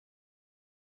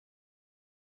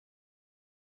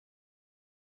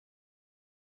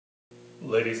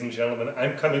Ladies and gentlemen,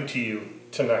 I'm coming to you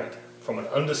tonight from an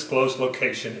undisclosed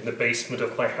location in the basement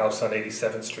of my house on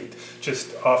 87th Street.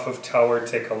 Just off of Tower,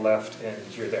 take a left and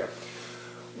you're there.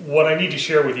 What I need to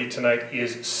share with you tonight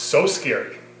is so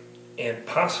scary and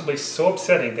possibly so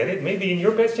upsetting that it may be in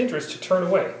your best interest to turn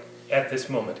away at this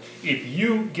moment. If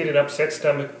you get an upset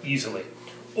stomach easily,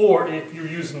 or if you're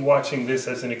using watching this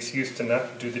as an excuse to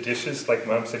not do the dishes like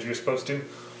Mom said you're supposed to,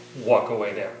 walk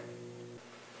away now.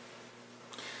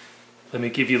 Let me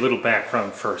give you a little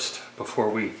background first before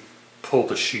we pull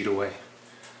the sheet away.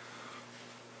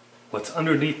 What's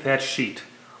underneath that sheet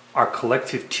are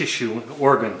collective tissue and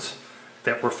organs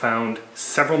that were found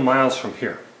several miles from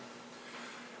here.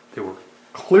 They were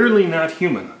clearly not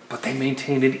human, but they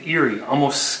maintained an eerie,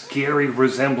 almost scary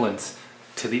resemblance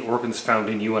to the organs found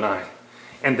in you and I.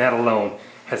 And that alone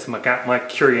has got my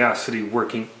curiosity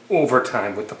working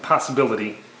overtime with the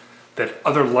possibility that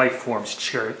other life forms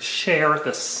share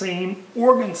the same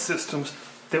organ systems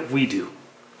that we do.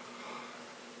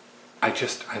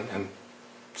 I'm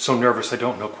so nervous I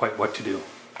don't know quite what to do.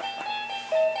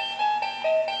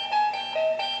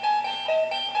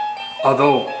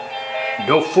 Although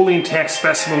no fully intact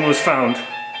specimen was found,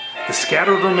 the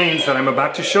scattered remains that I'm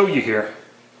about to show you here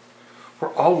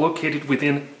were all located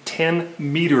within 10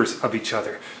 meters of each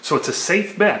other. So it's a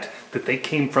safe bet that they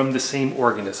came from the same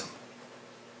organism.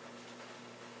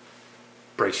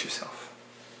 Brace yourself.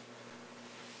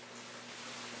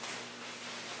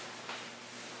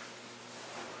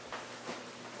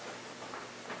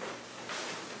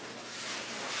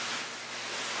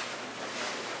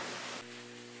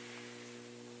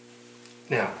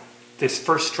 Now, this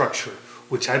first structure,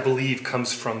 which I believe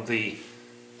comes from the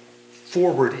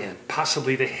forward end,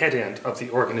 possibly the head end of the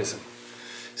organism,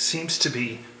 seems to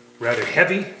be rather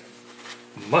heavy,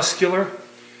 muscular.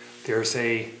 There's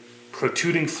a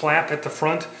protruding flap at the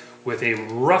front with a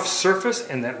rough surface,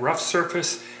 and that rough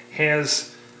surface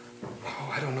has,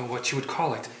 I don't know what you would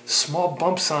call it, small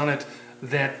bumps on it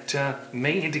that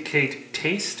may indicate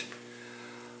taste.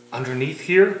 Underneath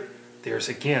here, there's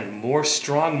again more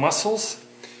strong muscles,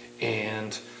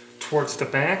 and towards the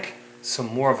back, some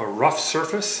more of a rough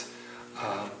surface.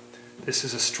 This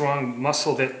is a strong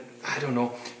muscle that, I don't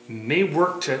know, may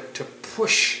work to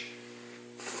push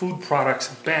food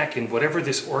products back in whatever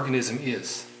this organism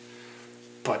is.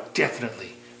 But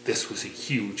definitely, this was a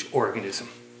huge organism.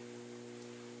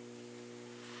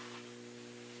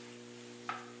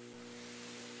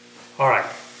 All right,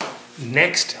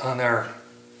 next on our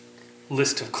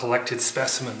list of collected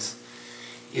specimens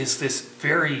is this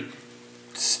very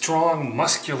strong,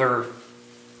 muscular,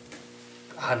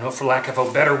 I don't know, for lack of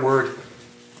a better word,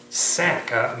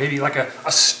 sac, maybe like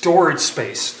a storage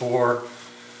space for,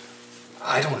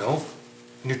 I don't know,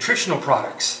 nutritional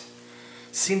products.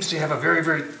 Seems to have a very,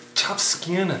 very tough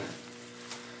skin,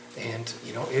 and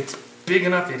you know, it's big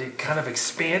enough it kind of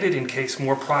expanded in case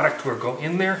more product were to go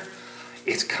in there.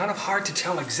 It's kind of hard to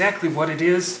tell exactly what it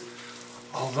is,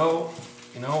 although,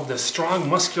 you know, the strong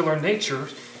muscular nature,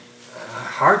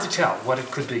 hard to tell what it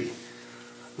could be.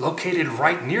 Located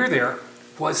right near there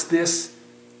was this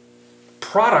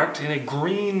product in a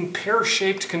green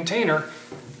pear-shaped container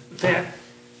that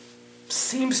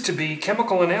seems to be,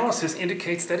 chemical analysis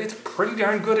indicates that it's pretty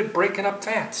darn good at breaking up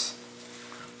fats.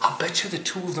 I'll bet you the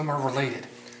two of them are related.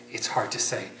 It's hard to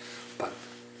say, but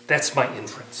that's my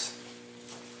inference.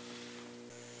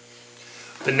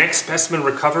 The next specimen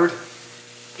recovered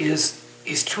is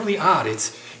truly odd.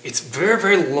 It's very,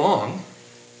 very long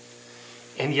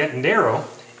and yet narrow,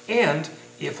 and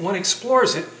if one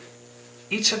explores it,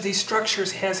 each of these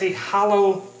structures has a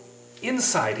hollow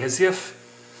inside, as if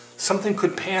something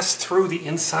could pass through the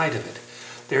inside of it.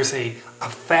 There's a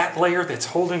fat layer that's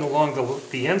holding along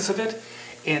the ends of it,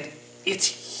 and it's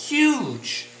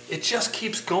huge. It just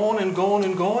keeps going and going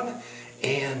and going,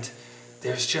 and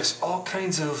there's just all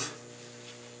kinds of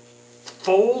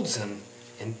folds and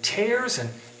tears,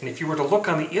 and if you were to look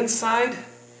on the inside,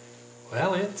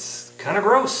 well, it's kind of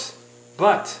gross,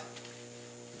 but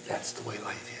that's the way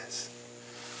life is.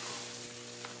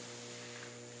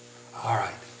 All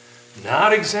right,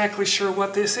 not exactly sure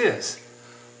what this is,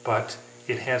 but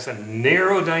it has a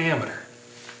narrow diameter.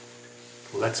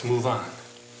 Let's move on.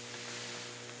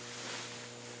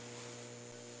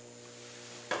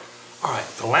 All right,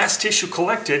 the last tissue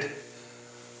collected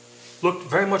looked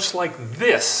very much like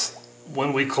this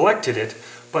when we collected it,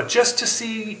 but just to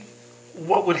see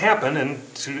what would happen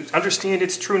and to understand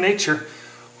its true nature,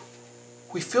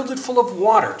 we filled it full of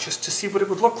water just to see what it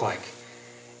would look like.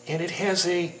 And it has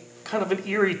a kind of an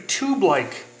eerie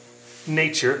tube-like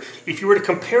nature. If you were to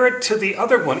compare it to the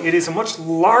other one, it is a much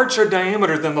larger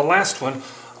diameter than the last one,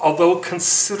 although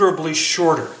considerably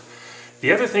shorter.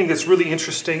 The other thing that's really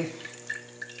interesting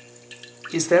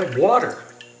is that water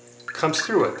comes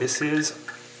through it. This is,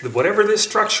 whatever this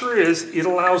structure is, it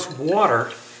allows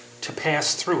water to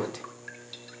pass through it.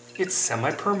 It's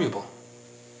semi-permeable.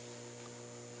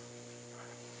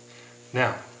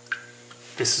 Now,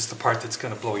 this is the part that's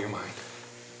going to blow your mind.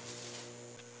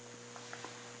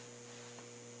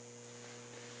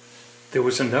 There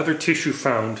was another tissue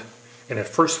found, and at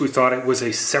first we thought it was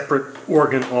a separate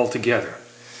organ altogether.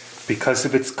 Because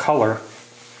of its color,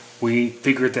 we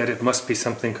figured that it must be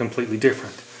something completely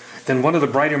different. Then one of the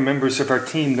brighter members of our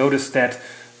team noticed that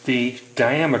the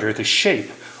diameter, the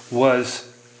shape,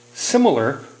 was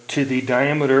similar to the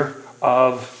diameter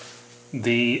of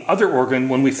the other organ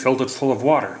when we filled it full of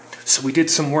water. So we did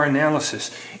some more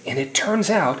analysis, and it turns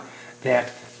out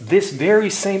that this very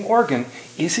same organ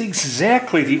is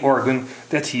exactly the organ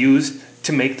that's used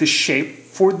to make the shape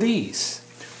for these.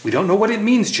 We don't know what it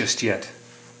means just yet,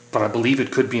 but I believe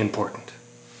it could be important.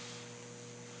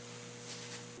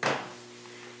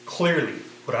 Clearly,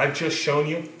 what I've just shown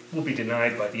you will be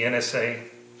denied by the NSA,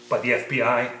 by the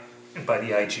FBI, and by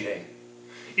the IGA.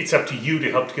 It's up to you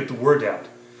to help to get the word out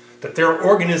that there are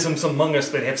organisms among us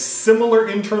that have similar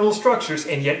internal structures,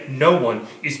 and yet no one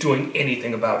is doing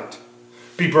anything about it.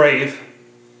 Be brave,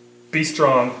 be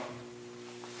strong,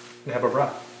 and have a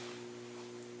breath.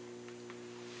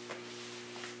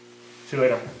 See you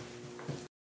later.